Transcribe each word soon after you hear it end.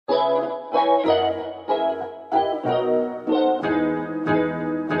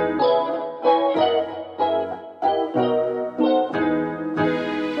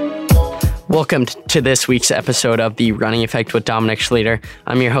Welcome to this week's episode of The Running Effect with Dominic Schlueter.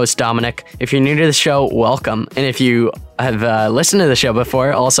 I'm your host, Dominic. If you're new to the show, welcome. And if you have listened to the show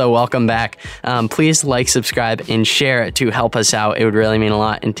before, also welcome back. Please like, subscribe, and share it to help us out. It would really mean a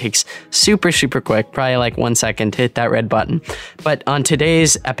lot and takes super quick, probably like 1 second to hit that red button. But on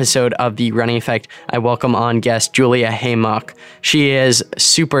today's episode of The Running Effect, I welcome on guest Julia Heymach. She is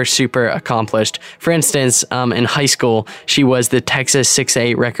super accomplished. For instance, in high school, she was the Texas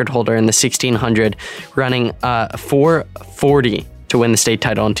 6A record holder in the 1600, running 4:40 to win the state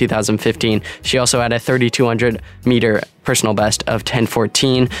title in 2015. She also had a 3,200 meter personal best of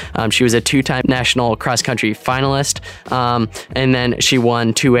 10:14. She was a two-time national cross-country finalist, and then she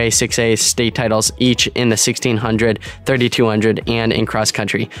won 2A, 6A state titles each in the 1,600, 3,200, and in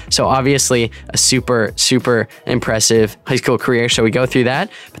cross-country. So obviously a super impressive high school career. So we go through that,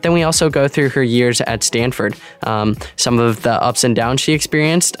 but then we also go through her years at Stanford. Some of the ups and downs she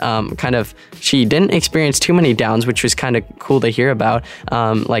experienced. She didn't experience too many downs, which was kind of cool to hear about.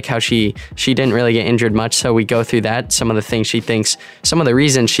 Like how she didn't really get injured much. So we go through that. Some of the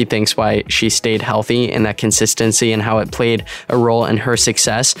reasons she thinks why she stayed healthy and that consistency and how it played a role in her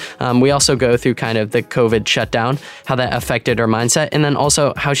success. We also go through kind of the COVID shutdown, how that affected her mindset, and then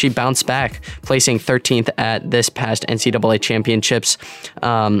also how she bounced back, placing 13th at this past NCAA championships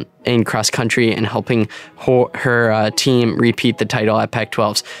in cross country and helping her team repeat the title at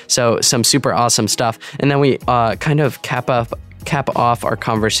Pac-12s. So some super awesome stuff. And then we kind of cap off our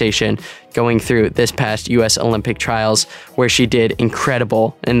conversation going through this past U.S. Olympic trials, where she did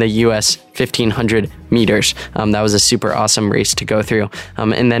incredible in the U.S. 1,500 meters. That was a super awesome race to go through.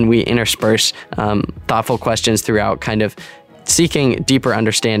 And then we intersperse thoughtful questions throughout, kind of seeking deeper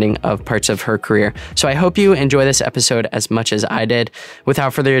understanding of parts of her career. So I hope you enjoy this episode as much as I did.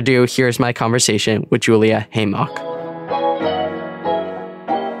 Without further ado, here's my conversation with Julia Heymach.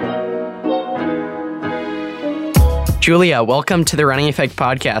 Julia, welcome to the Running Effect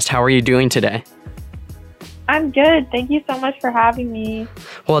podcast. How are you doing today? I'm good. Thank you so much for having me.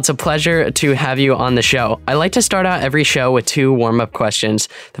 Well, it's a pleasure to have you on the show. I like to start out every show with 2 warm-up questions.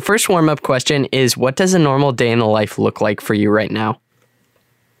 The first warm-up question is, what does a normal day in the life look like for you right now?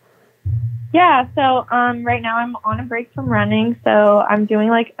 Yeah, so right now I'm on a break from running, so I'm doing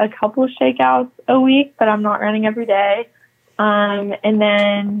like a couple of shakeouts a week, but I'm not running every day. And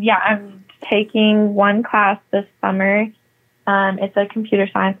then, I'm taking one class this summer. It's a computer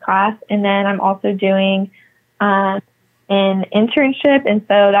science class, and then I'm also doing an internship, and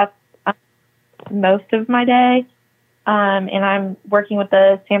so that's most of my day. And I'm working with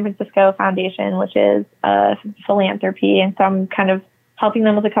the San Francisco Foundation, which is philanthropy, and so I'm kind of helping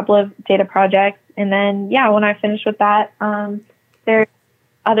them with a couple of data projects. And then, when I finish with that, there are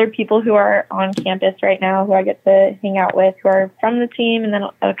other people who are on campus right now who I get to hang out with, who are from the team, and then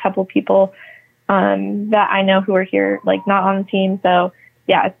a couple people that I know who are here, like not on the team. So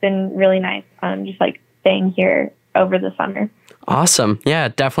it's been really nice, just like staying here over the summer. Awesome. Yeah,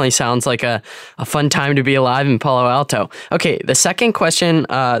 it definitely sounds like a fun time to be alive in Palo Alto. Okay, the second question,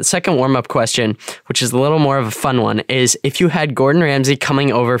 second warm-up question, which is a little more of a fun one, is if you had Gordon Ramsay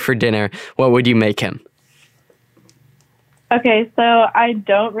coming over for dinner, what would you make him? Okay, so I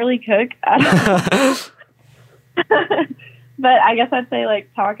don't really cook at all. But I guess I'd say like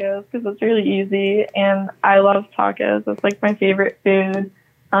tacos, because it's really easy, and I love tacos. It's like my favorite food.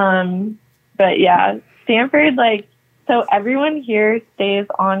 But Stanford, so everyone here stays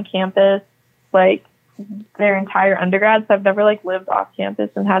on campus like their entire undergrad. So I've never lived off campus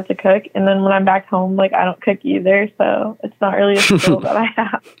and had to cook. And then when I'm back home, I don't cook either. So it's not really a skill that I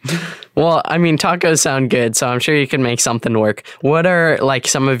have. Well, I mean, tacos sound good, so I'm sure you can make something work. What are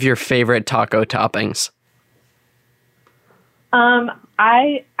some of your favorite taco toppings?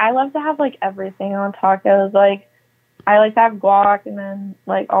 I love to have everything on tacos. I like to have guac, and then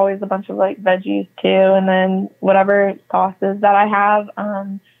always a bunch of veggies too, and then whatever sauces that I have.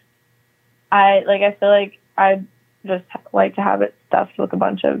 I feel like I just like to have it stuffed with a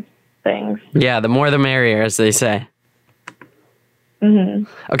bunch of things. Yeah, the more the merrier, as they say. Mm-hmm.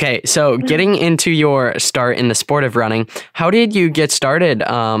 Okay, so getting into your start in the sport of running, how did you get started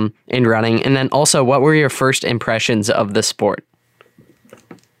in running? And then also, what were your first impressions of the sport?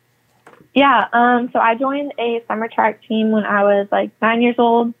 Yeah, so I joined a summer track team when I was 9 years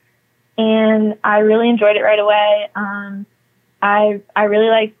old, and I really enjoyed it right away. I really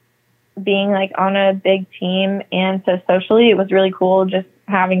liked being on a big team, and so socially it was really cool just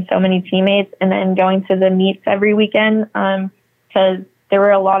having so many teammates, and then going to the meets every weekend, because there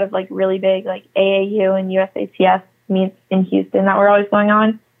were a lot of like really big like AAU and USATS meets in Houston that were always going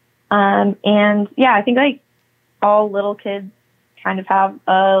on. And yeah, I think like all little kids kind of have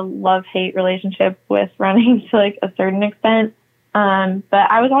a love-hate relationship with running to like a certain extent.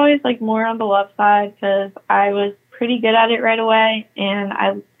 But I was always like more on the love side because I was pretty good at it right away.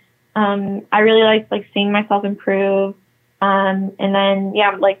 And I really liked like seeing myself improve. And then,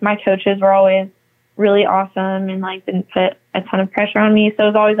 yeah, like my coaches were always really awesome and like didn't put a ton of pressure on me. So it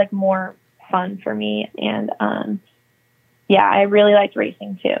was always like more fun for me. And, yeah, I really liked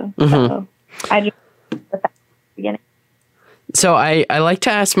racing too. So I just, at the beginning. So I like to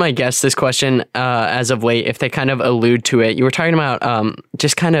ask my guests this question as of late, if they kind of allude to it. You were talking about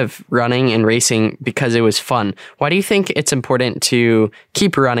just kind of running and racing because it was fun. Why do you think it's important to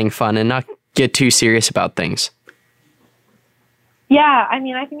keep running fun and not get too serious about things? Yeah, I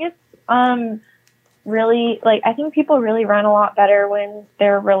mean, I think it's really, like, I think people really run a lot better when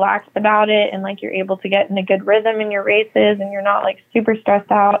they're relaxed about it and, like, you're able to get in a good rhythm in your races and you're not, like, super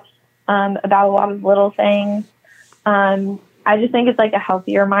stressed out about a lot of little things. I just think it's like a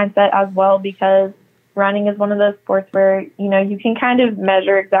healthier mindset as well because running is one of those sports where, you know, you can kind of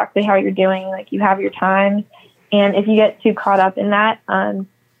measure exactly how you're doing. Like you have your times. And if you get too caught up in that,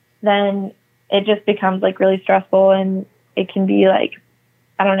 then it just becomes like really stressful and it can be like,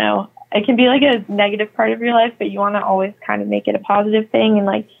 I don't know, it can be like a negative part of your life, but you want to always kind of make it a positive thing. And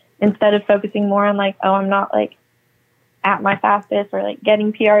like, instead of focusing more on like, oh, I'm not like at my fastest or like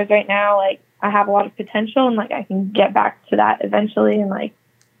getting PRs right now, like, I have a lot of potential and like I can get back to that eventually. And like,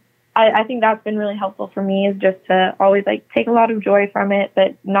 I think that's been really helpful for me is just to always like take a lot of joy from it,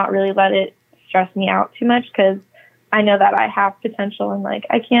 but not really let it stress me out too much because I know that I have potential and like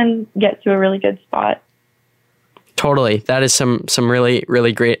I can get to a really good spot. Totally. That is some really,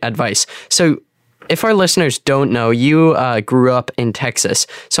 really great advice. So if our listeners don't know, you grew up in Texas.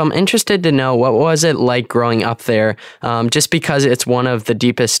 So I'm interested to know, what was it like growing up there, just because it's one of the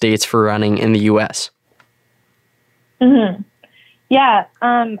deepest states for running in the U.S.? Mm-hmm. Yeah,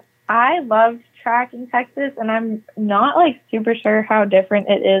 I love track in Texas, and I'm not like super sure how different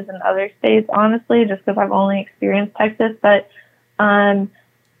it is in other states, honestly, just because I've only experienced Texas. But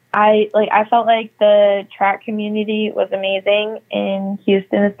I felt like the track community was amazing in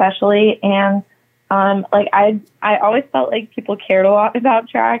Houston, especially, and I always felt like people cared a lot about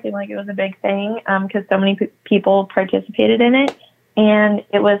track and like it was a big thing because so many people participated in it. And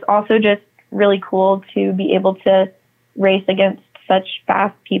it was also just really cool to be able to race against such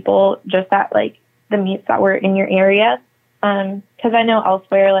fast people just at like the meets that were in your area. Because I know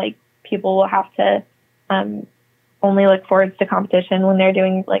elsewhere, like people will have to only look forward to competition when they're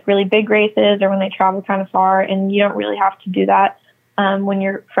doing like really big races or when they travel kind of far. And you don't really have to do that when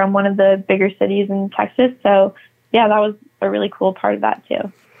you're from one of the bigger cities in Texas. So yeah, that was a really cool part of that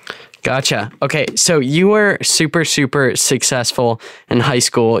too. Gotcha. Okay, so you were super, super successful in high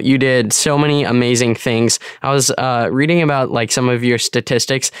school. You did so many amazing things. I was reading about like some of your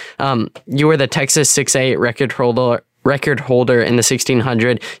statistics. You were the Texas 6A record holder in the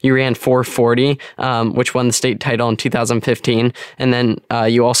 1600. You ran 440, which won the state title in 2015. And then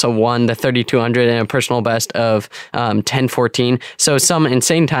you also won the 3200 and a personal best of 1014. So some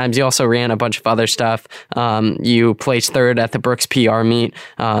insane times. You also ran a bunch of other stuff. You placed third at the Brooks PR meet.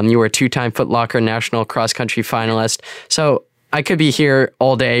 You were a two-time Foot Locker national cross-country finalist. So I could be here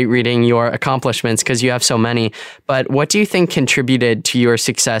all day reading your accomplishments because you have so many, but what do you think contributed to your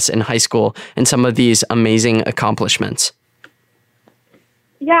success in high school and some of these amazing accomplishments?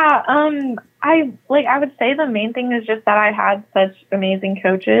 Yeah, I would say the main thing is just that I had such amazing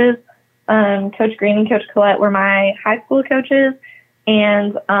coaches. Coach Green and Coach Collette were my high school coaches,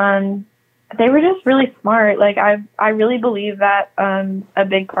 and they were just really smart. Like I really believe that a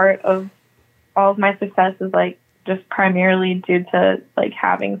big part of all of my success is like just primarily due to like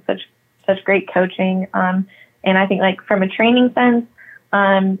having such great coaching. And I think like from a training sense,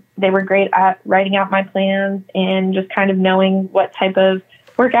 they were great at writing out my plans and just kind of knowing what type of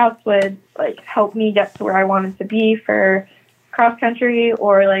workouts would like help me get to where I wanted to be for cross country,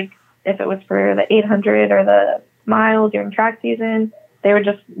 or like if it was for the 800 or the mile during track season. They were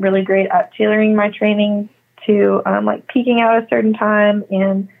just really great at tailoring my training to like peaking out at a certain time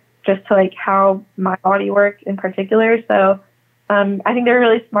and just to like how my body worked in particular. So I think they're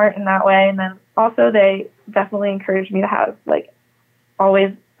really smart in that way. And then also they definitely encouraged me to have like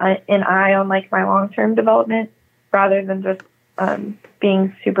always an eye on like my long-term development rather than just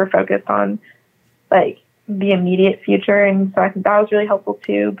being super focused on like the immediate future. And so I think that was really helpful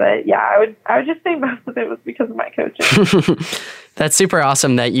too. But yeah, I would just say most of it was because of my coaching. That's super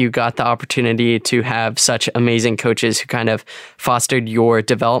awesome that you got the opportunity to have such amazing coaches who kind of fostered your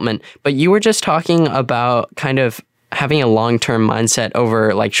development. But you were just talking about kind of having a long-term mindset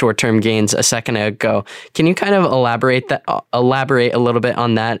over like short-term gains a second ago. Can you kind of elaborate a little bit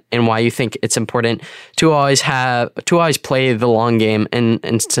on that and why you think it's important to always play the long game and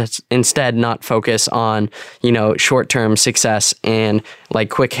instead not focus on, short-term success and like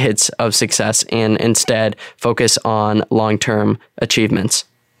quick hits of success and instead focus on long-term achievements?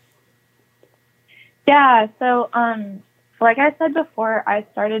 Yeah. So, like I said before, I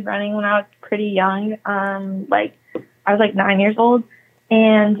started running when I was pretty young. I was like 9 years old,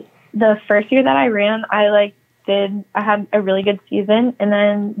 and the first year that I ran, I had a really good season. And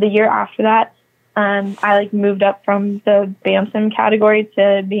then the year after that, I moved up from the bantam category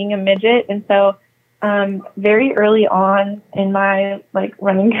to being a midget. And so, very early on in my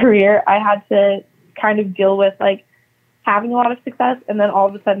running career, I had to kind of deal with having a lot of success, and then all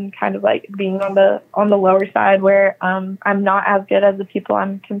of a sudden kind of being on the lower side where I'm not as good as the people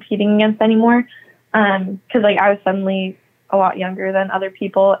I'm competing against anymore. Because I was suddenly a lot younger than other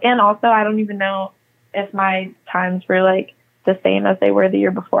people, and also I don't even know if my times were the same as they were the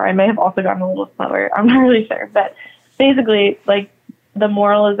year before. I may have also gotten a little slower. I'm not really sure, but basically, the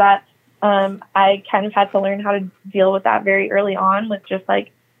moral is that I kind of had to learn how to deal with that very early on, with just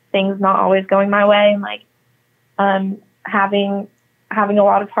things not always going my way, and having a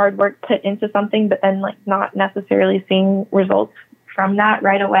lot of hard work put into something, but then not necessarily seeing results from that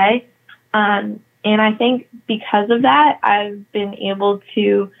right away. And I think because of that, I've been able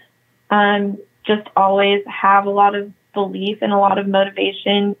to just always have a lot of belief and a lot of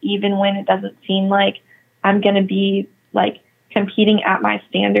motivation, even when it doesn't seem like I'm going to be competing at my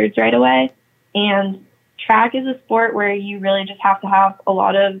standards right away. And track is a sport where you really just have to have a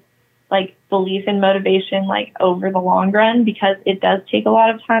lot of belief and motivation over the long run, because it does take a lot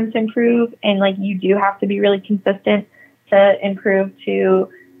of time to improve, and you do have to be really consistent to improve to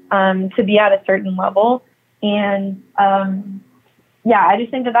be at a certain level. And I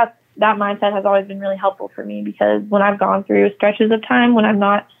just think that mindset has always been really helpful for me, because when I've gone through stretches of time when I'm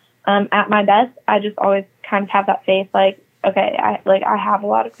not at my best, I just always kind of have that faith, okay, I have a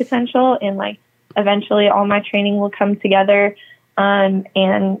lot of potential, and eventually all my training will come together. And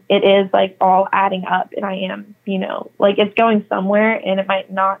it is all adding up, and I am, it's going somewhere, and it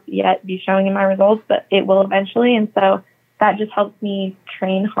might not yet be showing in my results, but it will eventually. And so that just helps me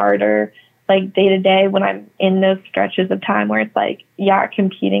train harder, day to day, when I'm in those stretches of time where it's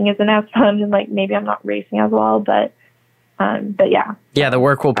competing isn't as fun, and maybe I'm not racing as well, but yeah. Yeah, the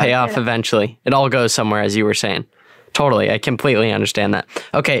work will pay off eventually. It all goes somewhere, as you were saying. Totally. I completely understand that.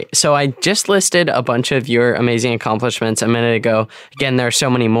 Okay, so I just listed a bunch of your amazing accomplishments a minute ago. Again, there are so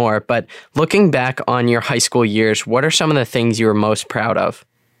many more, but looking back on your high school years, what are some of the things you were most proud of?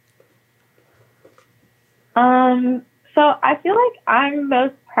 So I feel like I'm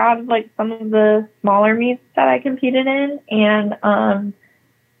most proud of some of the smaller meets that I competed in. And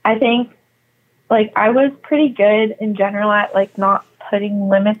I think I was pretty good in general at not putting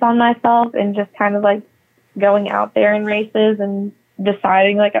limits on myself, and just kind of going out there in races and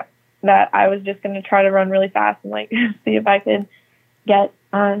deciding that I was just going to try to run really fast and see if I could get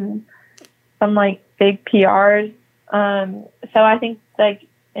some big PRs. So I think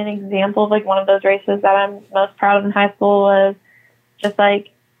an example of one of those races that I'm most proud of in high school was just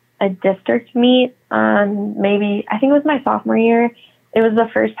a district meet. Maybe I think it was my sophomore year. It was the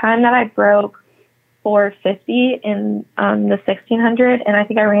first time that I broke 450 in the 1600, and I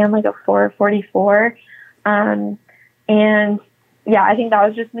think I ran a 444. And yeah, I think that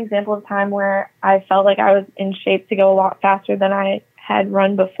was just an example of a time where I felt like I was in shape to go a lot faster than I had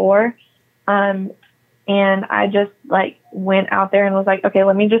run before. And I just went out there and was okay,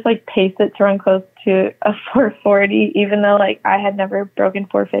 let me just pace it to run close to a 440, even though I had never broken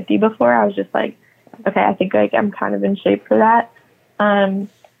 450 before. I was just okay, I think I'm kind of in shape for that.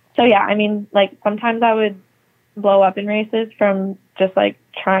 So yeah, I mean, sometimes I would blow up in races from just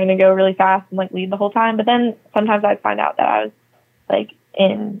trying to go really fast and lead the whole time. But then sometimes I'd find out that I was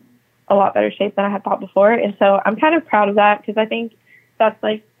in a lot better shape than I had thought before. And so I'm kind of proud of that, because I think that's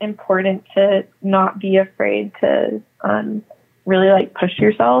important to not be afraid to really push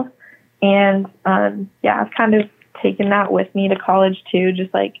yourself. And yeah, I've kind of taken that with me to college too,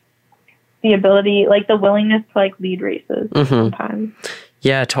 just the ability, the willingness to lead races sometimes.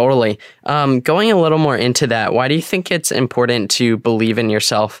 Yeah, totally. Going a little more into that, why do you think it's important to believe in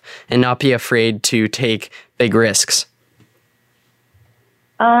yourself and not be afraid to take big risks?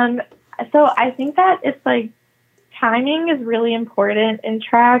 So I think that it's like timing is really important in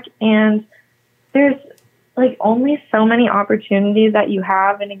track, and there's like only so many opportunities that you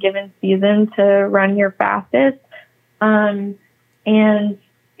have in a given season to run your fastest. And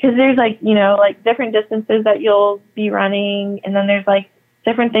because there's like, like different distances that you'll be running, and then there's like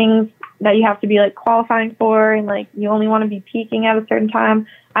different things that you have to be like qualifying for, and like you only want to be peaking at a certain time.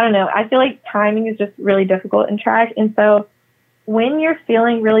 I don't know. I feel like timing is just really difficult in track. And so when you're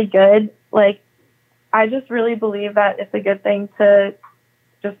feeling really good, like I just really believe that it's a good thing to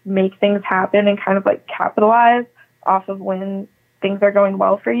just make things happen and kind of like capitalize off of when things are going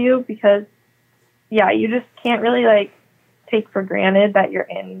well for you, because you just can't really like take for granted that you're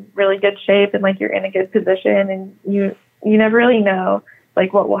in really good shape and like you're in a good position, and you never really know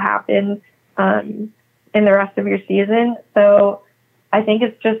like what will happen in the rest of your season. So I think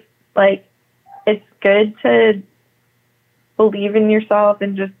it's just like, it's good to believe in yourself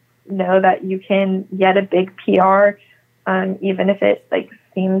and just know that you can get a big PR, even if it like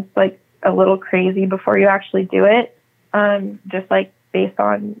seems like a little crazy before you actually do it, just like based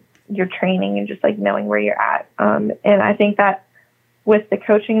on your training and just like knowing where you're at. And I think that with the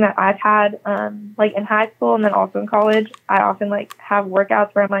coaching that I've had, like in high school and then also in college, I often like have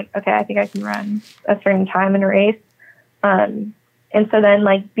workouts where I'm like, okay, I think I can run a certain time in a race. And so then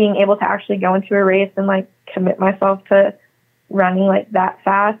like being able to actually go into a race and like commit myself to running like that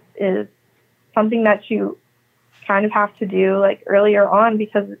fast is something that you kind of have to do like earlier on,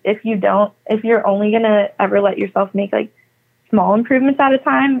 because if you're only going to ever let yourself make like small improvements at a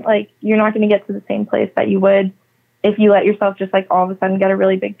time, like you're not going to get to the same place that you would if you let yourself just like all of a sudden get a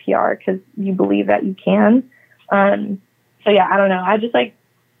really big PR because you believe that you can. So yeah, I don't know. I just like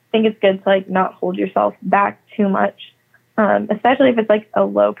think it's good to like not hold yourself back too much, especially if it's like a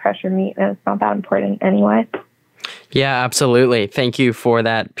low pressure meet and it's not that important anyway. Yeah, absolutely. Thank you for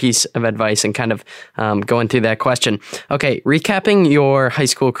that piece of advice and kind of going through that question. Okay, recapping your high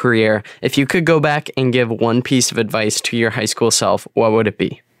school career, if you could go back and give one piece of advice to your high school self, what would it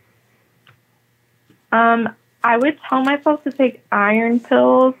be? I would tell myself to take iron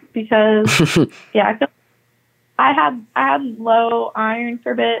pills because, I had low iron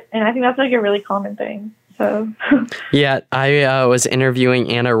for a bit, and I think that's like a really common thing. So. Yeah, I was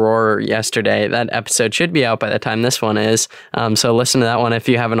interviewing Anna Rohrer yesterday. That episode should be out by the time this one is. So listen to that one if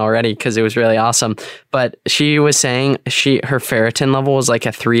you haven't already, because it was really awesome. But she was saying her ferritin level was like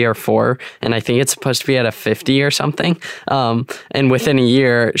a 3 or 4, and I think it's supposed to be at a 50 or something. And within a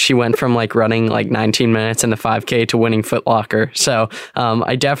year, she went from like running like 19 minutes in the 5K to winning Foot Locker. So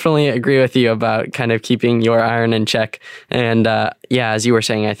I definitely agree with you about kind of keeping your iron in check. And as you were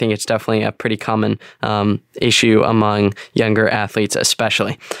saying, I think it's definitely a pretty common issue among younger athletes,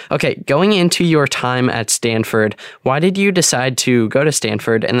 especially. Okay, going into your time at Stanford, why did you decide to go to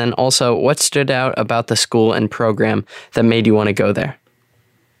Stanford? And then also, what stood out about the school and program that made you want to go there?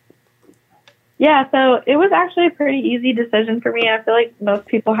 Yeah, so it was actually a pretty easy decision for me. I feel like most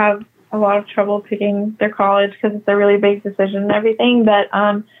people have a lot of trouble picking their college because it's a really big decision and everything. But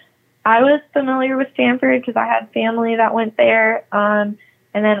I was familiar with Stanford because I had family that went there. And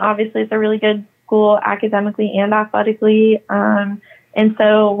then obviously it's a really good school academically and athletically. And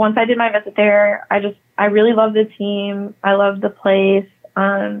so once I did my visit there, I really loved the team. I loved the place.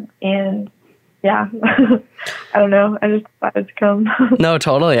 And yeah, I don't know. I just decided to come. No,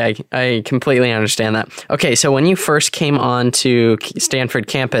 totally. I completely understand that. Okay, so when you first came on to Stanford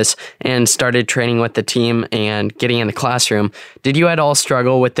campus and started training with the team and getting in the classroom, did you at all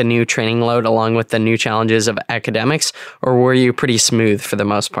struggle with the new training load along with the new challenges of academics, or were you pretty smooth for the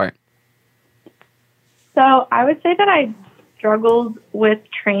most part? So I would say that I struggled with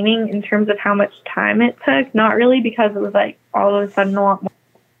training in terms of how much time it took, not really because it was like all of a sudden a lot more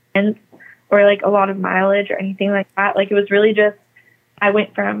intense or like a lot of mileage or anything like that. Like it was really just, I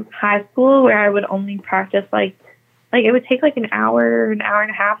went from high school where I would only practice like it would take like an hour and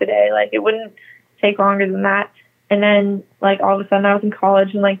a half a day. Like it wouldn't take longer than that. And then like all of a sudden I was in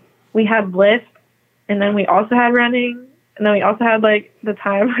college and like we had lifts, and then we also had running, and then we also had like the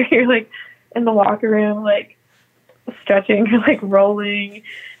time where you're like in the locker room, like stretching or like rolling.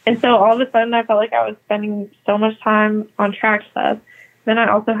 And so all of a sudden I felt like I was spending so much time on track stuff. Then I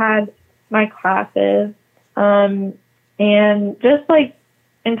also had my classes. And just like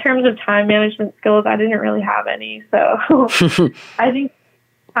in terms of time management skills, I didn't really have any. So I think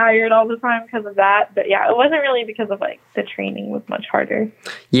tired all the time because of that. But yeah, it wasn't really because of like the training was much harder.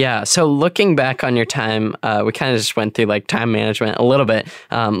 Yeah. So looking back on your time, we kind of just went through like time management a little bit.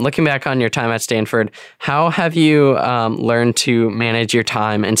 Looking back on your time at Stanford, how have you learned to manage your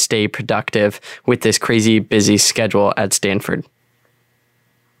time and stay productive with this crazy busy schedule at Stanford?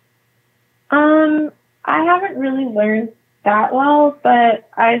 I haven't really learned that well, but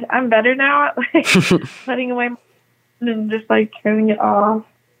I'm better now at like putting away my phone and just like turning it off.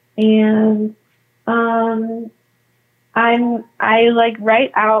 And I like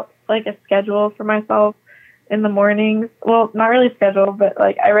write out like a schedule for myself in the mornings. Well, not really schedule, but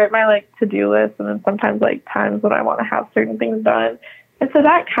like I write my like to-do list, and then sometimes like times when I want to have certain things done. And so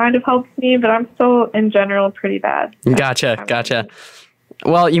that kind of helps me, but I'm still in general pretty bad. Gotcha.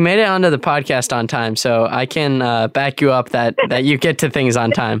 Well, you made it onto the podcast on time, so I can back you up that you get to things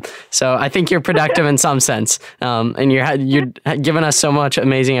on time. So I think you're productive in some sense, and you're giving us so much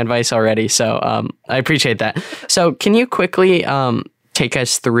amazing advice already. So I appreciate that. So can you quickly take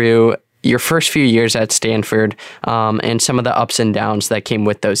us through your first few years at Stanford and some of the ups and downs that came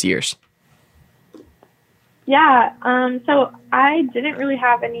with those years? Yeah. So I didn't really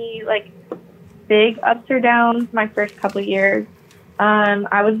have any like big ups or downs my first couple of years.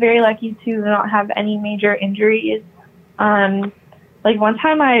 I was very lucky to not have any major injuries. Like one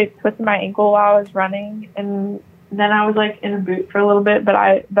time I twisted my ankle while I was running, and then I was like in a boot for a little bit,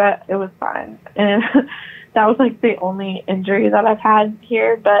 but it was fine. And that was like the only injury that I've had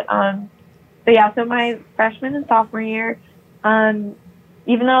here. But yeah, so my freshman and sophomore year,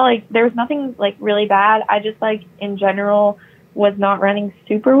 even though like there was nothing like really bad, I just like in general was not running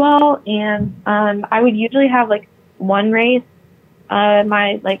super well. And I would usually have like one race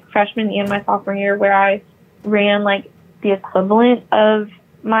my like freshman and my sophomore year where I ran like the equivalent of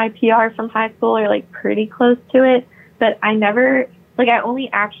my PR from high school, or like pretty close to it. But I never, like I only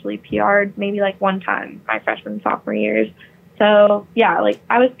actually PR'd maybe like one time my freshman and sophomore years. So yeah, like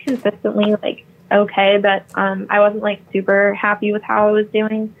I was consistently like okay, but I wasn't like super happy with how I was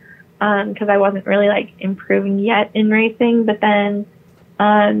doing because I wasn't really like improving yet in racing. But then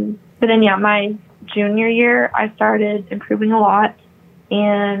yeah, my junior year I started improving a lot,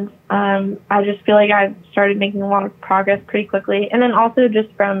 and I just feel like I started making a lot of progress pretty quickly. And then also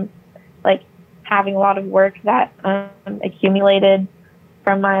just from like having a lot of work that accumulated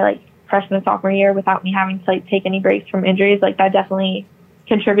from my like freshman and sophomore year without me having to like take any breaks from injuries, like that definitely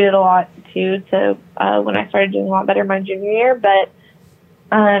contributed a lot too to when I started doing a lot better my junior year. But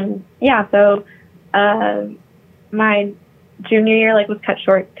yeah, so my junior year like was cut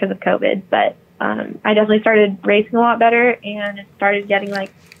short because of COVID, but I definitely started racing a lot better, and it started getting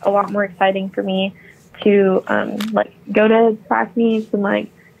like a lot more exciting for me to like go to track meets and like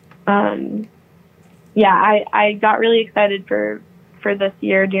yeah, I got really excited for this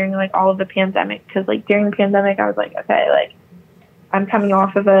year during like all of the pandemic, because like during the pandemic I was like, okay, like I'm coming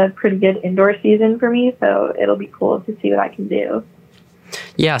off of a pretty good indoor season for me, so it'll be cool to see what I can do.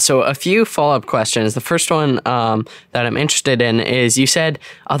 Yeah, so a few follow-up questions. The first one that I'm interested in is, you said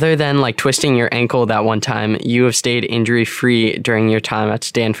other than like twisting your ankle that one time, you have stayed injury-free during your time at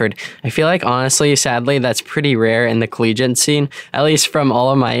Stanford. I feel like, honestly, sadly, that's pretty rare in the collegiate scene. At least from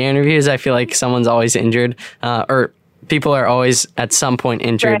all of my interviews, I feel like someone's always injured, or people are always at some point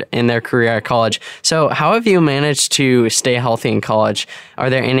injured in their career at college. So how have you managed to stay healthy in college? Are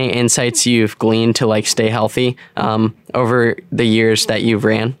there any insights you've gleaned to like stay healthy over the years that you've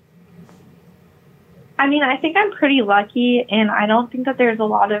ran? I mean, I think I'm pretty lucky, and I don't think that there's a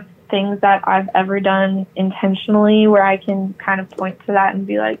lot of things that I've ever done intentionally where I can kind of point to that and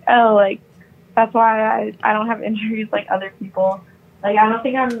be like, oh, like that's why I don't have injuries like other people. Like I don't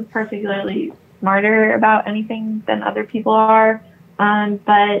think I'm particularly smarter about anything than other people are.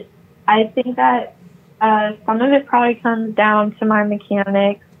 But I think that some of it probably comes down to my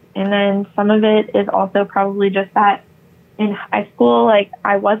mechanics, and then some of it is also probably just that in high school, like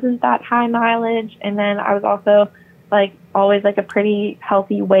I wasn't that high mileage, and then I was also like always like a pretty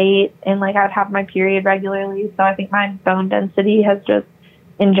healthy weight, and like I'd have my period regularly. So I think my bone density has just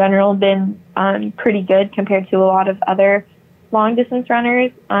in general been pretty good compared to a lot of other long distance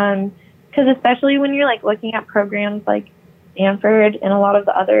runners. Because especially when you're like looking at programs like Stanford and a lot of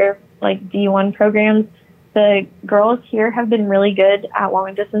the other like D1 programs, the girls here have been really good at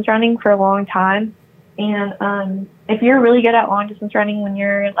long distance running for a long time. And if you're really good at long distance running when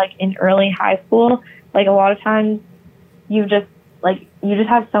you're like in early high school, like a lot of times you just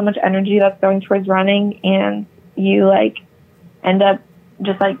have so much energy that's going towards running, and you like end up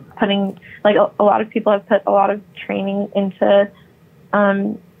just like putting like a lot of people have put a lot of training into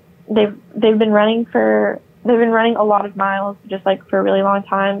they've been running a lot of miles just like for a really long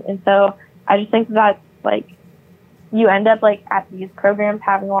time. And so I just think that like you end up like at these programs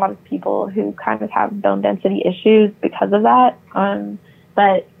having a lot of people who kind of have bone density issues because of that.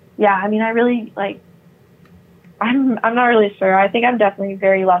 But yeah, I mean, I really like, I'm not really sure. I think I'm definitely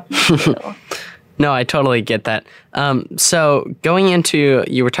very lucky too. No, I totally get that. So going into,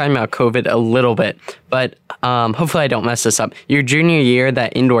 you were talking about COVID a little bit, but hopefully I don't mess this up. Your junior year,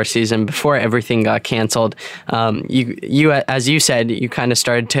 that indoor season, before everything got canceled, you as you said, you kind of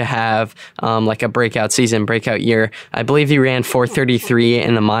started to have like a breakout year. I believe you ran 4:33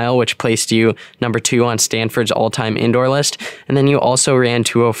 in the mile, which placed you number 2 on Stanford's all-time indoor list. And then you also ran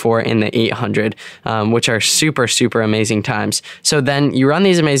 2:04 in the 800, which are super, super amazing times. So then you run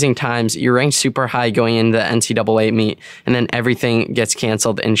these amazing times, you're ranked super high going into the NCAA meet, and then everything gets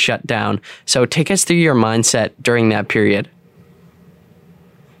canceled and shut down. So take us through your mindset during that period.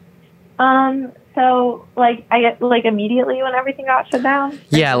 So like I get like immediately when everything got shut down.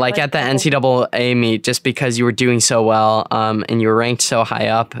 Yeah, like at the NCAA meet, just because you were doing so well, and you were ranked so high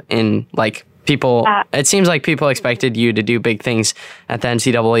up, and like people, it seems like people expected you to do big things at the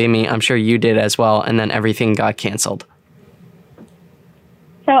NCAA meet. I'm sure you did as well, and then everything got canceled.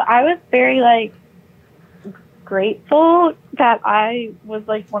 So I was very like grateful that I was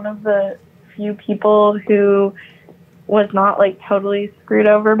like one of the few people who was not like totally screwed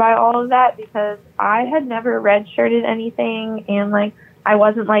over by all of that, because I had never redshirted anything, and like I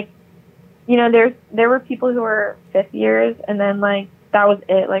wasn't like, you know, there were people who were 5th years, and then like that was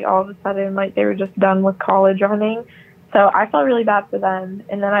it. Like all of a sudden, like they were just done with college running. So I felt really bad for them,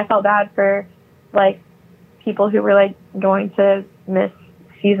 and then I felt bad for like people who were like going to miss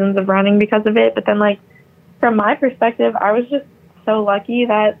seasons of running because of it. But then like from my perspective, I was just so lucky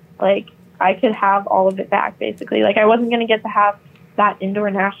that like I could have all of it back, basically. Like I wasn't going to get to have that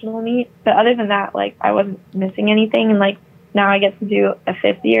indoor national meet, but other than that, like I wasn't missing anything. And like now I get to do a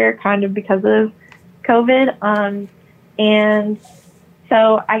 5th year kind of because of COVID. And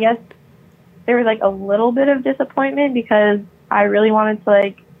so I guess there was like a little bit of disappointment because I really wanted to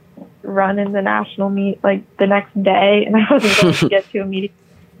like run in the national meet like the next day, and I wasn't going to get to a meeting.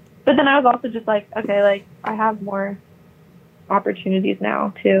 But then I was also just like, okay, like I have more opportunities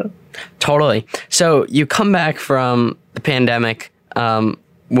now too. Totally. So you come back from the pandemic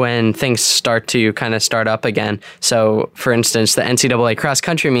when things start to kind of start up again. So for instance, the NCAA cross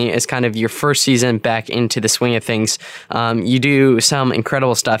country meet is kind of your first season back into the swing of things. You do some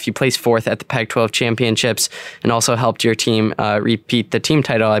incredible stuff. You placed 4th at the Pac-12 championships and also helped your team repeat the team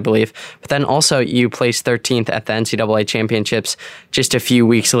title, I believe. But then also you placed 13th at the NCAA championships just a few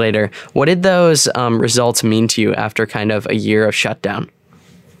weeks later. What did those results mean to you after kind of a year of shutdown?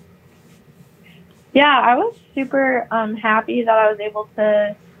 Yeah, I was super happy that I was able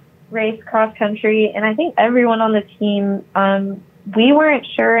to race cross country, and I think everyone on the team, we weren't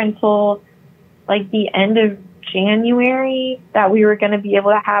sure until like the end of January that we were going to be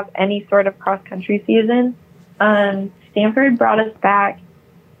able to have any sort of cross country season. Stanford brought us back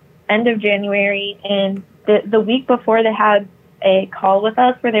end of January, and the week before they had a call with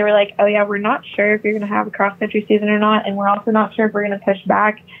us where they were like, oh yeah, we're not sure if you're going to have a cross country season or not, and we're also not sure if we're going to push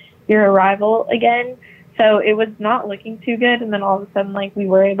back your arrival again. So it was not looking too good, and then all of a sudden like we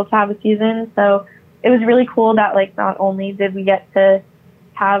were able to have a season. So it was really cool that like not only did we get to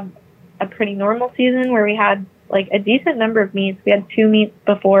have a pretty normal season where we had like a decent number of meets. We had 2 meets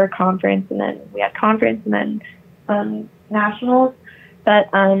before conference, and then we had conference and then nationals. But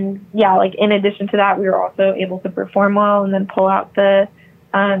yeah, like in addition to that, we were also able to perform well and then pull out the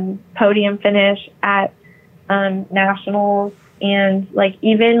podium finish at nationals. And like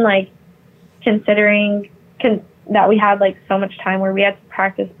even like considering that we had like so much time where we had to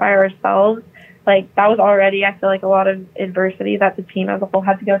practice by ourselves, like that was already, I feel like, a lot of adversity that the team as a whole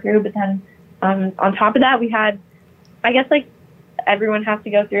had to go through. But then on top of that, we had, I guess like everyone has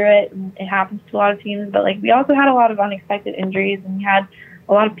to go through it, and it happens to a lot of teams, but like we also had a lot of unexpected injuries, and we had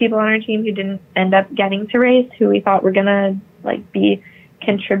a lot of people on our team who didn't end up getting to race, who we thought were gonna like be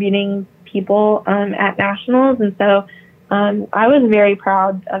contributing people at nationals. And so I was very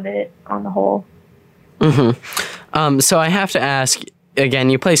proud of it on the whole. Mm-hmm. So I have to ask, again,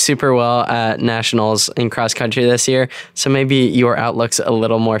 you play super well at nationals in cross country this year, so maybe your outlook's a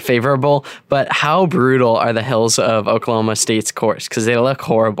little more favorable, but how brutal are the hills of Oklahoma State's course? Because they look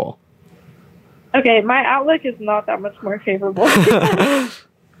horrible. Okay, my outlook is not that much more favorable. I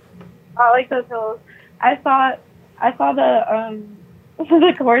like those hills. I saw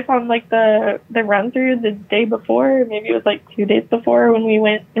the course on like the run through the day before, maybe it was like 2 days before, when we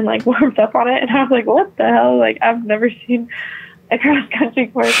went and like warmed up on it, and I was like, what the hell? Like I've never seen a cross country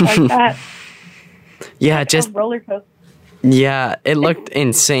course like that. Yeah, like just a roller coaster. Yeah, it looked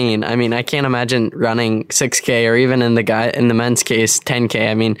insane. I mean, I can't imagine running 6K or even in the men's case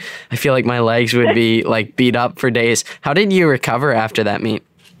 10K. I mean, I feel like my legs would be like beat up for days. How did you recover after that meet?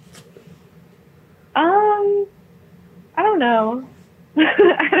 I don't know.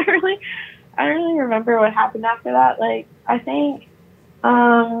 I I don't really remember what happened after that. Like, I think,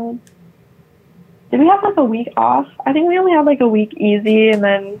 did we have like a week off? I think we only had like a week easy, and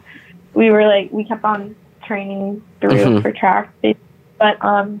then we kept on training through for track. But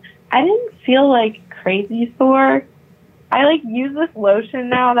I didn't feel like crazy sore. I like use this lotion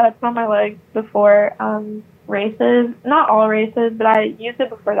now that I put on my legs before races. Not all races, but I used it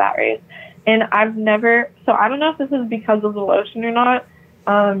before that race. And I've never, so I don't know if this is because of the lotion or not.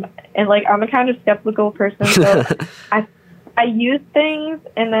 And like, I'm a kind of skeptical person, so I use things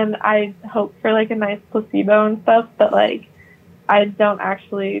and then I hope for like a nice placebo and stuff, but like, I don't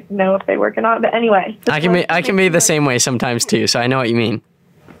actually know if they work or not. But anyway, I can be the same way sometimes too, so I know what you mean.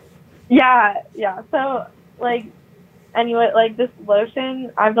 Yeah. So like, anyway, like this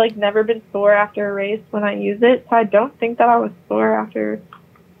lotion, I've like never been sore after a race when I use it, so I don't think that I was sore after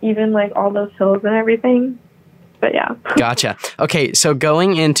even like all those hills and everything. But yeah. Gotcha. Okay, so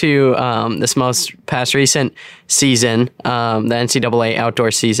going into this most past recent season, the NCAA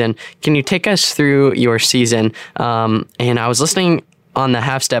outdoor season, can you take us through your season? And I was listening on the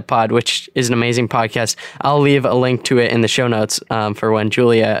Half Step Pod, which is an amazing podcast. I'll leave a link to it in the show notes for when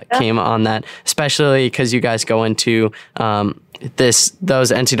Julia came on that, especially because you guys go into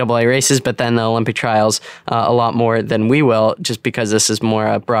those NCAA races, but then the Olympic trials a lot more than we will, just because this is more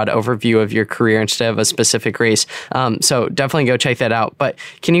a broad overview of your career instead of a specific race. So definitely go check that out. But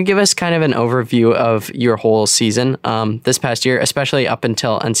can you give us kind of an overview of your whole season this past year, especially up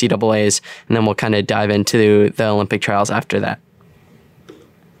until NCAAs, and then we'll kind of dive into the Olympic trials after that.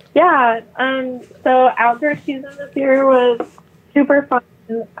 Yeah, so outdoor season this year was super fun.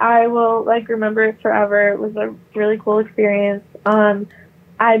 I will like remember it forever. It was a really cool experience.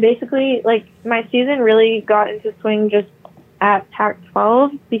 I basically like my season really got into swing just at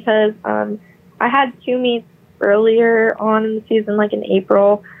Pac-12 because I had 2 meets earlier on in the season, like in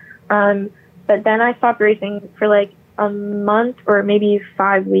April, but then I stopped racing for like a month or maybe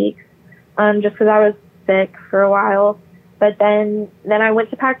 5 weeks, just because I was sick for a while. But then I went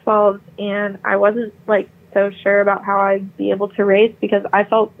to Pac-12 and I wasn't like so sure about how I'd be able to race because I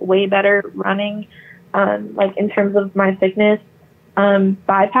felt way better running, like in terms of my fitness,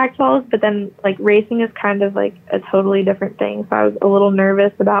 by Pac-12. But then like racing is kind of like a totally different thing. So I was a little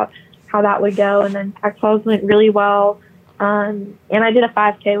nervous about how that would go. And then Pac-12 went really well. And I did a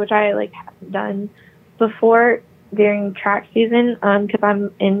 5K, which I like hadn't done before during track season, because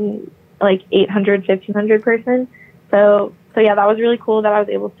I'm in like 800, 1500 person. So yeah, that was really cool that I was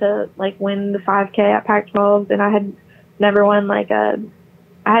able to like win the 5K at Pac-12, and I had never won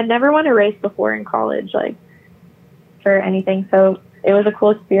a race before in college, like for anything. So it was a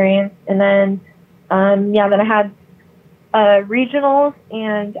cool experience. And then, then I had regionals,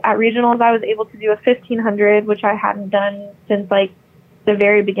 and at regionals I was able to do a 1500, which I hadn't done since like the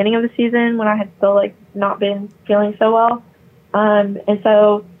very beginning of the season when I had still like not been feeling so well. And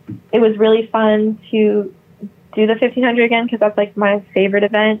so it was really fun to do the 1500 again because that's like my favorite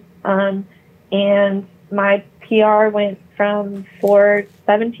event. And my PR went from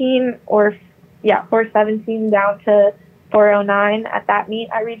 417 down to 409 at that meet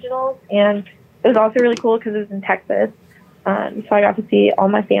at regionals. And it was also really cool because it was in Texas. So I got to see all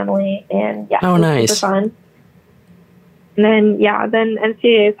my family, and it was nice. super fun. And then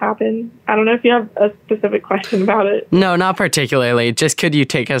NCAAs happened. I don't know if you have a specific question about it. No, not particularly. Just could you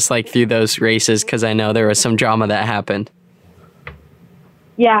take us like through those races? Because I know there was some drama that happened.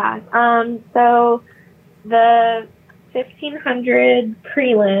 Yeah. So the 1500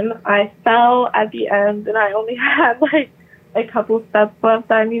 prelim, I fell at the end, and I only had like a couple steps left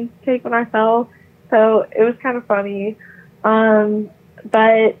that I needed to take when I fell. So it was kind of funny.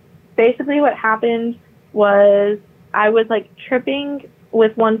 But basically what happened was I was like tripping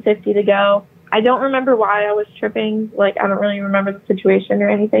with 150 to go. I don't remember why I was tripping. Like, I don't really remember the situation or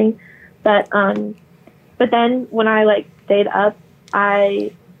anything. But then when I like stayed up,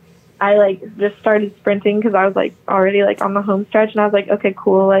 I like just started sprinting because I was like already like on the home stretch, and I was like, okay,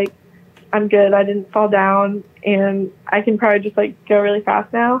 cool. Like, I'm good. I didn't fall down, and I can probably just like go really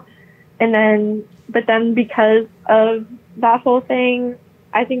fast now. But then because of that whole thing,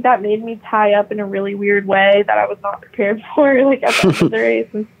 I think that made me tie up in a really weird way that I was not prepared for, like at the end of the race.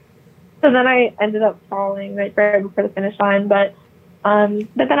 And so then I ended up falling like right before the finish line. But then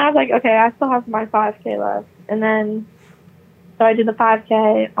I was like, okay, I still have my 5K left. And then, so I did the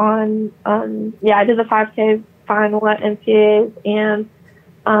 5K I did the 5K final at NCAAs. And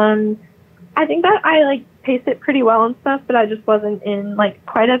I think that I like paced it pretty well and stuff, but I just wasn't in like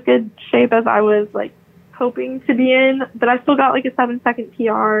quite as good shape as I was like hoping to be in, but I still got like a 7-second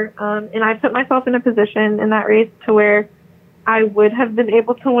PR. And I put myself in a position in that race to where I would have been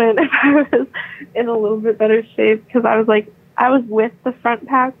able to win if I was in a little bit better shape, because I was with the front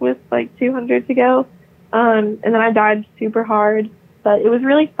pack with like 200 to go. And then I died super hard, but it was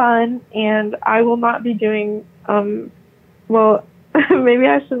really fun, and I will not be doing, well, maybe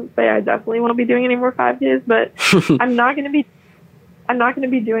I shouldn't say I definitely won't be doing any more 5Ks, but I'm not going to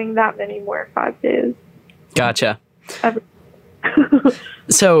be doing that many more 5Ks. Gotcha. Ever.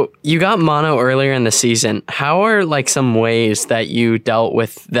 So you got mono earlier in the season. How are like some ways that you dealt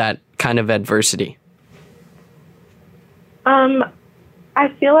with that kind of adversity? I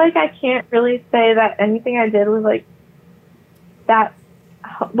feel like I can't really say that anything I did was like that.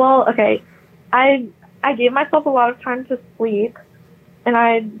 Well, okay. I gave myself a lot of time to sleep, and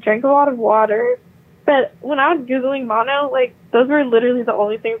I drank a lot of water. But when I was Googling mono, like, those were literally the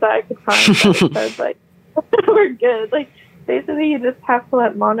only things that I could find that said, like, were good. Like, basically, you just have to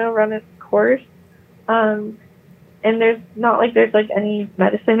let mono run its course. And there's not like there's like any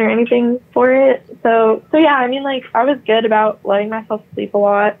medicine or anything for it. So yeah, I mean, like, I was good about letting myself sleep a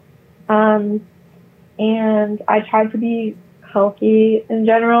lot. And I tried to be healthy in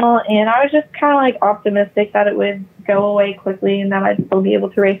general. And I was just kind of like optimistic that it would go away quickly and that I'd still be able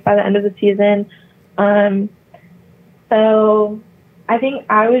to race by the end of the season. So I think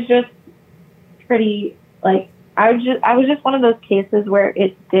I was just pretty like, I was just one of those cases where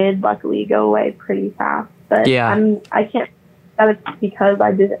it did luckily go away pretty fast. But yeah. I can't say that it's because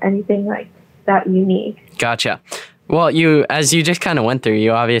I did anything like that unique. Gotcha. Well, as you just kind of went through,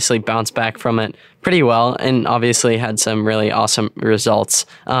 you obviously bounced back from it pretty well and obviously had some really awesome results.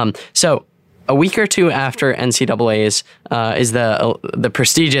 So a week or two after NCAA's is the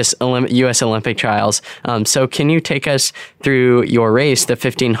prestigious U.S. Olympic trials. So can you take us through your race, the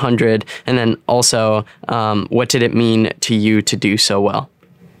 1500, and then also what did it mean to you to do so well?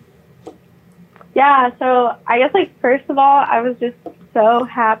 Yeah, so I guess, like, first of all, I was just so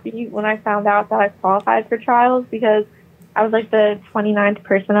happy when I found out that I qualified for trials, because I was like the 29th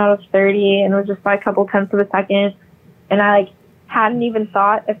person out of 30 and it was just by a couple tenths of a second. And I like hadn't even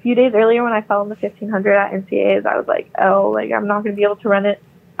thought a few days earlier when I fell in the 1500 at NCAAs, I was like, oh, like, I'm not going to be able to run it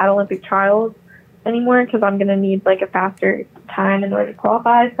at Olympic trials anymore because I'm going to need like a faster time in order to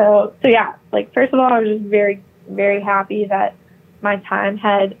qualify. So yeah, like, first of all, I was just very, very happy that my time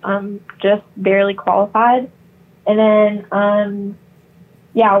had just barely qualified. And then,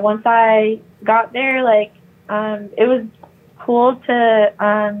 yeah, once I got there, like, it was cool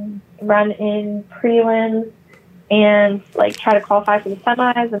to run in prelims and like try to qualify for the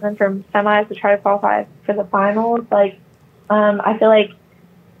semis, and then from semis to try to qualify for the finals. Like, I feel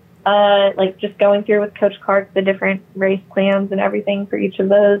like just going through with Coach Clark the different race plans and everything for each of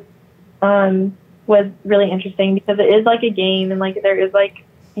those was really interesting, because it is like a game, and like there is like,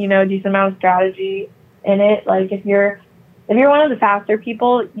 you know, a decent amount of strategy in it. Like, if you're one of the faster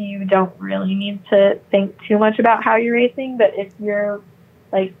people, you don't really need to think too much about how you're racing. But if you're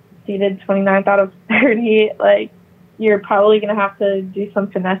like seeded 29th out of 30, like, you're probably going to have to do some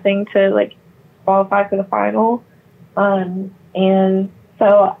finessing to like qualify for the final. And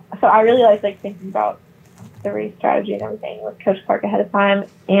so I really like thinking about the race strategy and everything with Coach Clark ahead of time,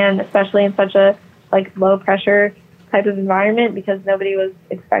 and especially in such a like low pressure type of environment, because nobody was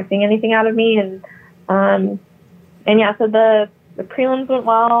expecting anything out of me. And yeah, so the prelims went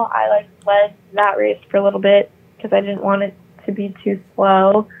well. I like led that race for a little bit because I didn't want it to be too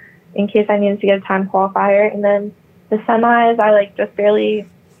slow in case I needed to get a time qualifier. And then the semis, I like just barely,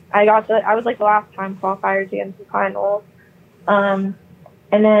 I was like the last time qualifier to get into the finals. And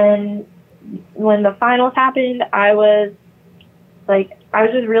then when the finals happened, I was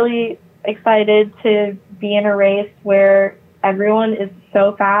just really excited to be in a race where everyone is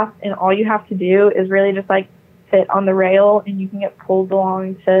so fast and all you have to do is really just like sit on the rail and you can get pulled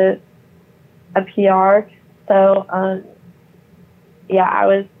along to a PR. So, yeah, I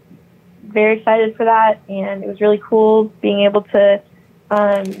was very excited for that, and it was really cool being able to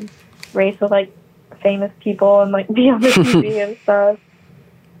race with like famous people and like be on the TV and stuff.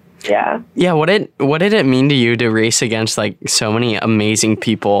 Yeah. Yeah. What did it mean to you to race against like so many amazing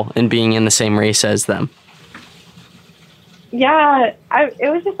people and being in the same race as them? Yeah,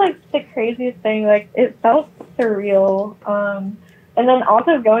 it was just like the craziest thing. Like, it felt surreal. And then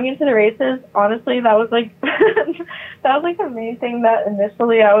also going into the races, honestly, that was like the main thing that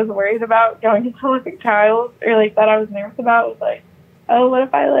initially I was worried about going into Olympic trials, or like that I was nervous about, was like, oh, what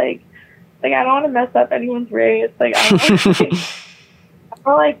if I like I don't want to mess up anyone's race. Like, I don't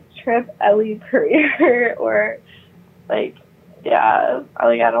want to trip Ellie's career, or like, yeah,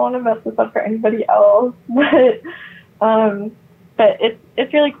 I don't want to mess this up for anybody else. But but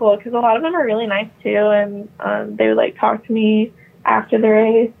it's really cool because a lot of them are really nice too, and they would like talk to me after the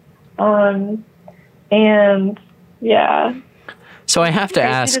race, and yeah. So I have to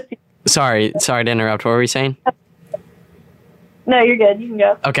ask. Sorry to interrupt. What were you saying? No, you're good. You can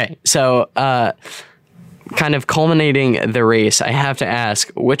go. Okay, so kind of culminating the race, I have to ask,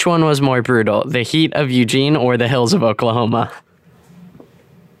 which one was more brutal, the heat of Eugene or the hills of Oklahoma?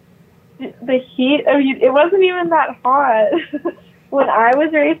 The heat of Eugene, it wasn't even that hot. When I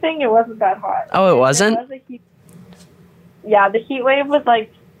was racing, it wasn't that hot. Oh, it wasn't? Yeah, the heat wave was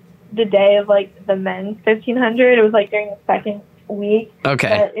like the day of like the men's 1500. It was like during the second week.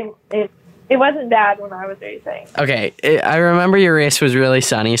 Okay. But it wasn't bad when I was racing. Okay, I remember your race was really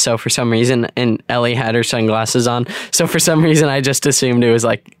sunny, so for some reason, and Ellie had her sunglasses on, so for some reason I just assumed it was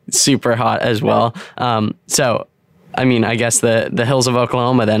like super hot as well. So, I mean, I guess the hills of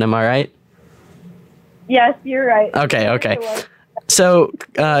Oklahoma then, am I right? Yes, you're right. Okay. So,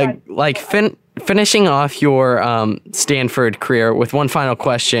 finishing off your Stanford career with one final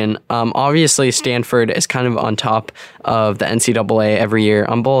question. Obviously, Stanford is kind of on top of the NCAA every year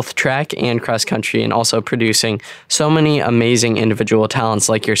on both track and cross country, and also producing so many amazing individual talents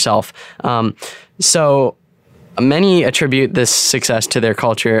like yourself. So many attribute this success to their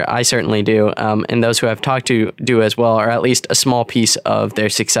culture. I certainly do. And those who I've talked to do as well, or at least a small piece of their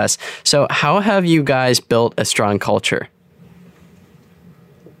success. So how have you guys built a strong culture?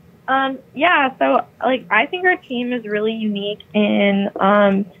 So like I think our team is really unique in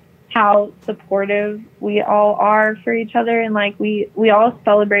how supportive we all are for each other, and like we all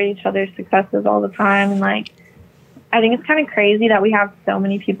celebrate each other's successes all the time, and like I think it's kind of crazy that we have so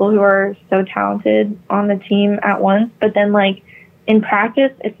many people who are so talented on the team at once, but then like in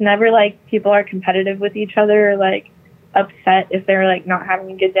practice it's never like people are competitive with each other or like upset if they're like not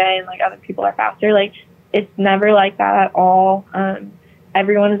having a good day and like other people are faster. Like it's never like that at all.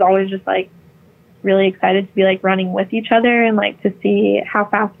 Everyone is always just like really excited to be like running with each other and like to see how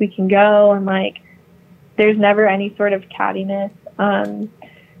fast we can go, and like there's never any sort of cattiness. And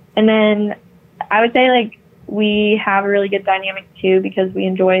then I would say like we have a really good dynamic too, because we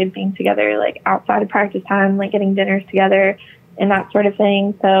enjoy being together like outside of practice time, like getting dinners together and that sort of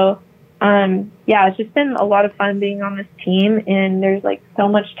thing. So it's just been a lot of fun being on this team, and there's like so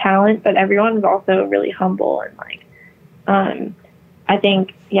much talent, but everyone is also really humble, and like I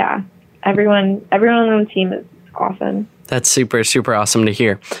think, everyone on the team is awesome. That's super, super awesome to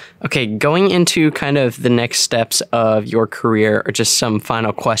hear. Okay, going into kind of the next steps of your career, or just some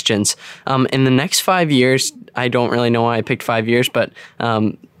final questions. In the next 5 years, I don't really know why I picked 5 years, but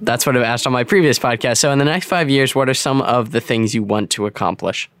that's what I've asked on my previous podcast. So in the next 5 years, what are some of the things you want to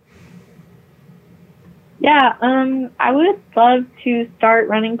accomplish? Yeah, I would love to start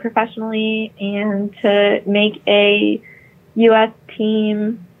running professionally and to make a U.S.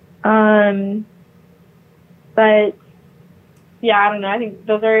 team, but I don't know. I think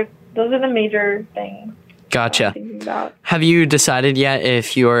those are the major things. Gotcha. Have you decided yet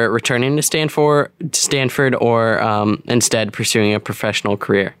if you're returning to Stanford, or instead pursuing a professional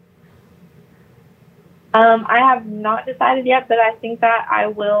career? I have not decided yet, but I think that I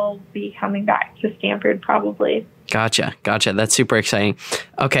will be coming back to Stanford probably. Gotcha. That's super exciting.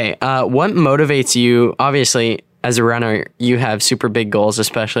 Okay, what motivates you? Obviously, as a runner, you have super big goals,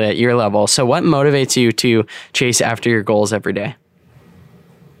 especially at your level. So what motivates you to chase after your goals every day?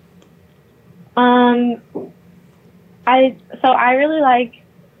 I really like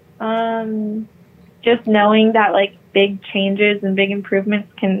just knowing that like big changes and big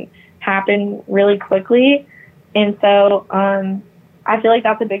improvements can happen really quickly. And so I feel like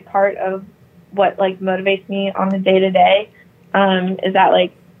that's a big part of what like motivates me on the day to day, is that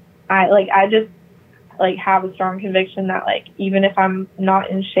like I just like have a strong conviction that like even if I'm not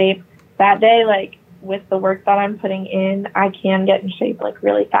in shape that day, like with the work that I'm putting in, I can get in shape like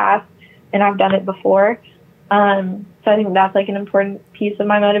really fast, and I've done it before. So I think that's like an important piece of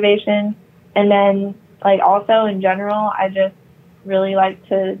my motivation. And then like also in general, I just really like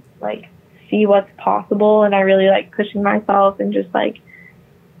to like see what's possible, and I really like pushing myself and just like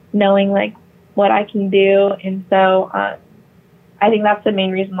knowing like what I can do. And so I think that's the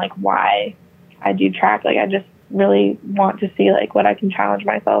main reason like why I do track. Like I just really want to see like what I can challenge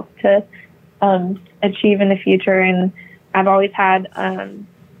myself to achieve in the future. And I've always had a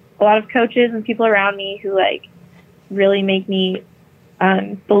lot of coaches and people around me who like really make me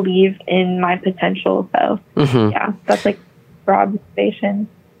believe in my potential. So that's like broad motivation.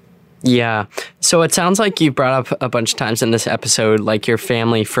 Yeah. So it sounds like you've brought up a bunch of times in this episode, like your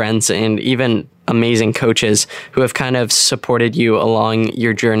family, friends, and even amazing coaches who have kind of supported you along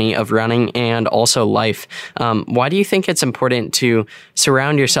your journey of running and also life. Why do you think it's important to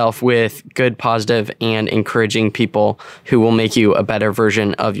surround yourself with good, positive, and encouraging people who will make you a better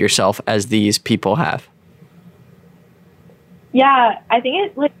version of yourself as these people have? Yeah, I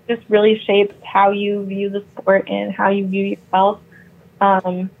think it like just really shapes how you view the sport and how you view yourself.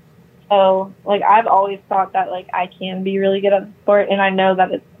 So, like, I've always thought that, like, I can be really good at the sport, and I know that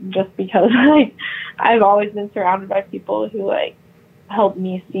it's just because, like, I've always been surrounded by people who, like, help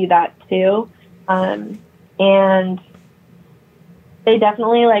me see that, too. And they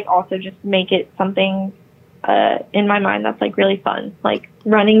definitely, like, also just make it something in my mind that's, like, really fun. Like,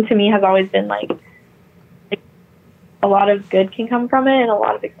 running to me has always been, like a lot of good can come from it and a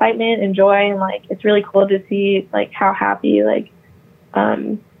lot of excitement and joy, and, like, it's really cool to see, like, how happy, like,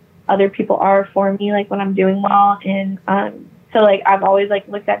 other people are for me, like when I'm doing well. And so like I've always like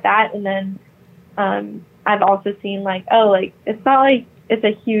looked at that, and then I've also seen like, oh, like it's not like it's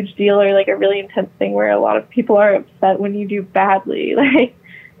a huge deal or like a really intense thing where a lot of people are upset when you do badly. Like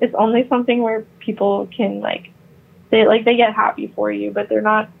it's only something where people can like they get happy for you, but you're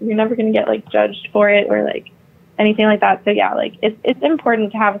never going to get like judged for it or like anything like that. So yeah, like it's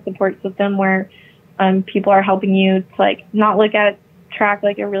important to have a support system where people are helping you to like not look at track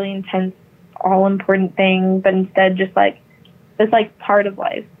like a really intense, all important thing, but instead just like this like part of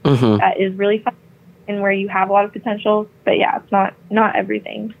life that is really fun and where you have a lot of potential. But yeah, it's not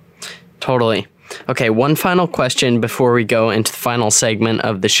everything. Totally. Okay, one final question before we go into the final segment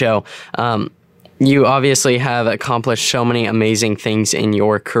of the show. You obviously have accomplished so many amazing things in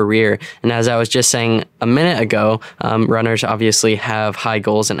your career. And as I was just saying a minute ago, runners obviously have high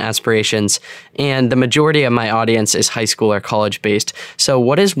goals and aspirations. And the majority of my audience is high school or college based. So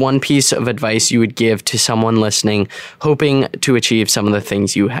what is one piece of advice you would give to someone listening, hoping to achieve some of the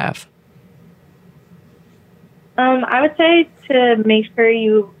things you have? I would say to make sure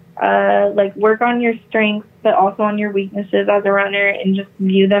you like work on your strengths, but also on your weaknesses as a runner, and just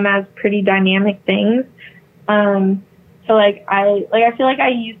view them as pretty dynamic things. So like I feel like I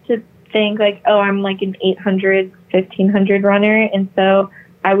used to think like, oh, I'm like an 800, 1500 runner, and so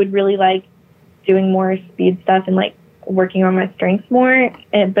I would really like doing more speed stuff and like working on my strengths more.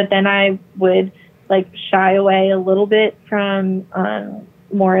 But then I would like shy away a little bit from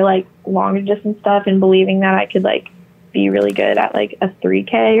more like longer distance stuff and believing that I could like be really good at like a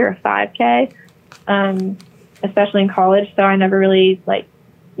 3K or a 5K, especially in college. So I never really like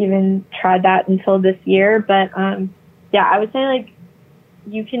even tried that until this year. But yeah, I would say like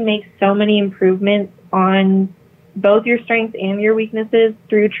you can make so many improvements on both your strengths and your weaknesses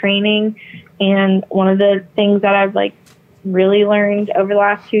through training. And one of the things that I've like really learned over the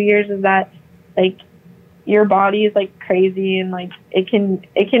last 2 years is that like your body is like crazy, and like it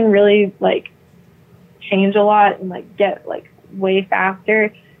can really like change a lot and like get like way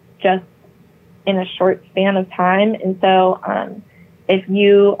faster just in a short span of time. And so if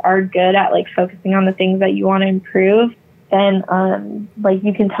you are good at like focusing on the things that you want to improve, then like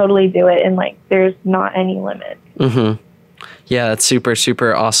you can totally do it, and like there's not any limit. Yeah, that's super,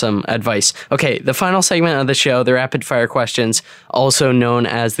 super awesome advice. Okay, the final segment of the show, the rapid fire questions, also known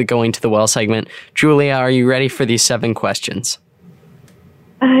as the going to the well segment. Julia, are you ready for these 7 questions?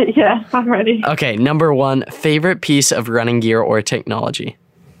 Yeah, I'm ready. Okay, number 1, favorite piece of running gear or technology?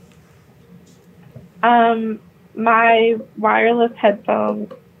 My wireless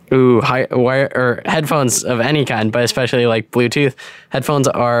headphones. Ooh, headphones of any kind, but especially like Bluetooth headphones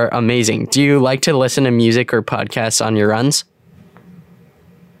are amazing. Do you like to listen to music or podcasts on your runs?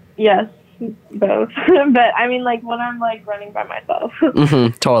 Yes, both. But I mean, like when I'm like running by myself.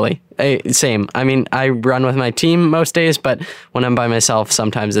 Totally. Same. I mean, I run with my team most days, but when I'm by myself,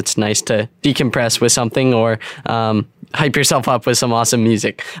 sometimes it's nice to decompress with something or hype yourself up with some awesome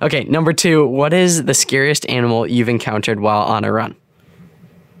music. Okay, number 2, what is the scariest animal you've encountered while on a run?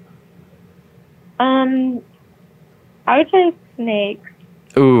 I would say snakes.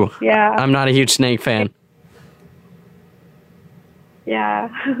 Ooh. Yeah. I'm not a huge snake fan. Yeah.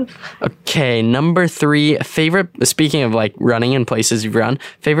 Okay, number 3, speaking of like running in places you've run,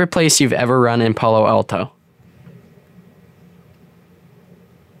 favorite place you've ever run in Palo Alto?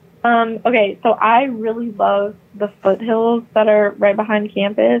 Okay, so I really love the foothills that are right behind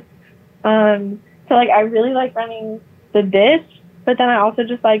campus. So like I really like running the ditch, but then I also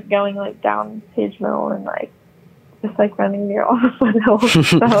just like going like down Page Mill and like just like running near all the foothills.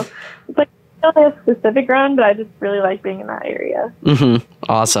 So it's like don't know a specific run, but I just really like being in that area.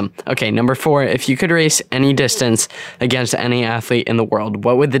 Awesome. Okay, number 4, if you could race any distance against any athlete in the world,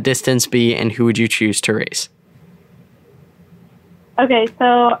 what would the distance be and who would you choose to race? Okay,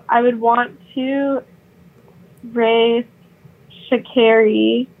 so I would want to race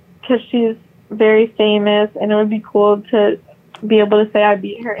Sha'Carri because she's very famous, and it would be cool to be able to say I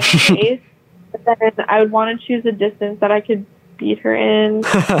beat her in a race. But then I would want to choose a distance that I could beat her in.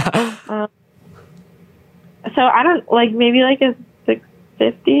 So I don't maybe a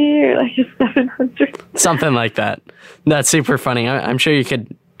 650 or a 700. Something like that. That's super funny. I'm sure you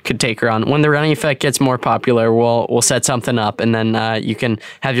could take her on. When the running effect gets more popular, we'll set something up, and then you can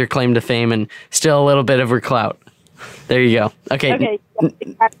have your claim to fame and still a little bit of her clout. There you go. Okay.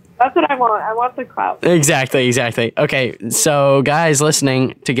 That's what I want. I want the clout. Exactly. Okay, so guys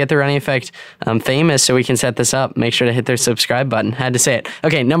listening, to get the running effect famous so we can set this up, make sure to hit their subscribe button. Had to say it.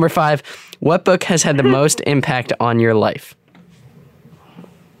 Okay, number 5, what book has had the most impact on your life?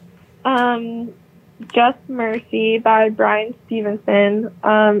 Just Mercy by Brian Stevenson.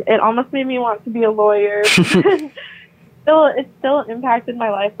 It almost made me want to be a lawyer. It still impacted my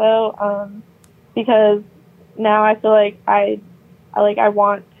life though, because now I feel like I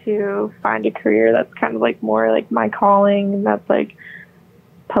want to find a career that's kind of more my calling, and that's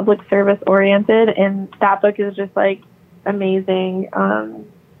public service oriented. And that book is just amazing.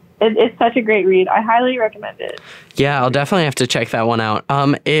 It's such a great read. I highly recommend it. Yeah, I'll definitely have to check that one out.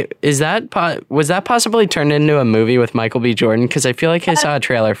 Was that possibly turned into a movie with Michael B. Jordan? Because I feel like I saw a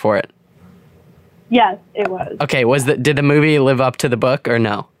trailer for it. Yes, it was. Okay, did the movie live up to the book or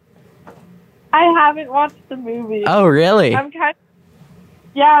no? I haven't watched the movie. Oh, really? I'm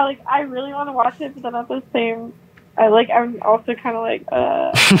I really want to watch it, but then at the same, I'm also kind of I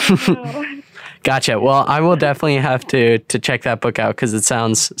don't know. Gotcha. Well, I will definitely have to check that book out because it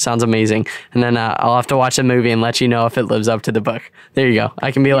sounds amazing. And then I'll have to watch the movie and let you know if it lives up to the book. There you go.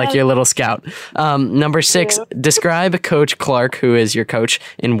 I can be your little scout. Number 6, describe Coach Clark, who is your coach,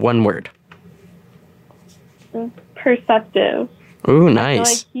 in one word. Perceptive. Ooh,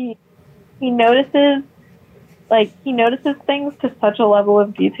 nice. I feel he notices things to such a level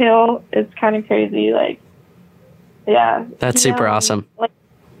of detail. It's kind of crazy. Yeah. That's super awesome.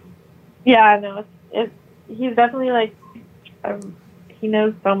 Yeah, no, he's definitely he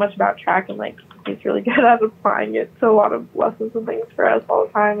knows so much about track, and he's really good at applying it to a lot of lessons and things for us all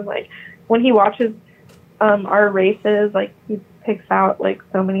the time. And when he watches our races, he picks out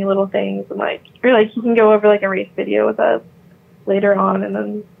so many little things, and he can go over a race video with us later on, and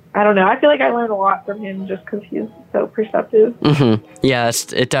then I don't know. I feel like I learned a lot from him just because he's so perceptive. Yeah,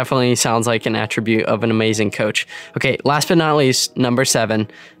 it definitely sounds like an attribute of an amazing coach. Okay, last but not least, number 7.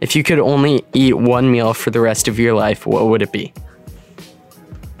 If you could only eat one meal for the rest of your life, what would it be?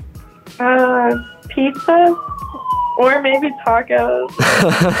 Pizza. Or maybe tacos.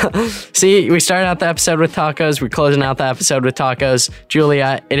 See, we started out the episode with tacos. We're closing out the episode with tacos.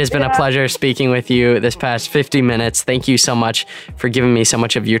 Julia, it has been a pleasure speaking with you this past 50 minutes. Thank you so much for giving me so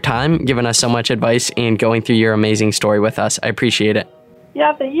much of your time, giving us so much advice, and going through your amazing story with us. I appreciate it.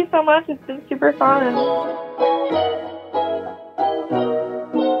 Yeah, thank you so much. It's been super fun.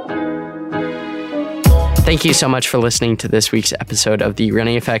 Thank you so much for listening to this week's episode of The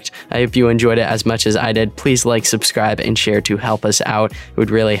Running Effect. I hope you enjoyed it as much as I did. Please subscribe, and share to help us out. It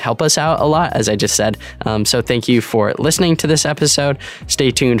would really help us out a lot, as I just said. So thank you for listening to this episode.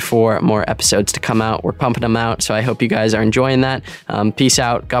 Stay tuned for more episodes to come out. We're pumping them out, so I hope you guys are enjoying that. Peace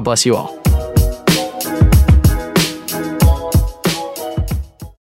out. God bless you all.